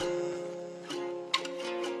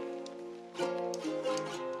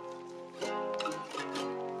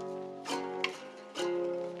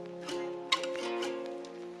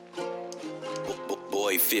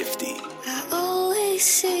boy 50. I always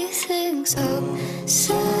see things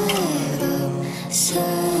upside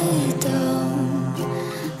down.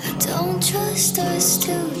 I don't trust us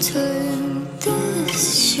to turn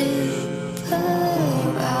this ship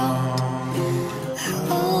around. I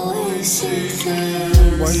always see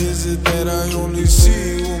things. Why is it that I only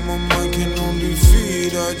see what my mind can only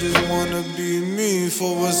feed? I just wanna be me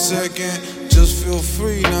for a second. Just feel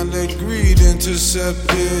free, not let greed intercept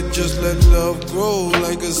it. Just let love grow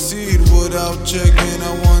like a seed without checking.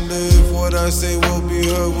 I wonder if what I say will be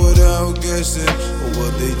heard without guessing. Or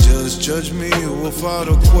will they just judge me without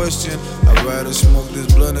a question? I'd rather smoke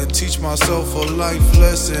this blunt and teach myself a life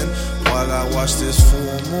lesson, while I watch this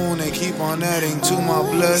full moon and keep on adding to my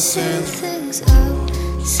blessings.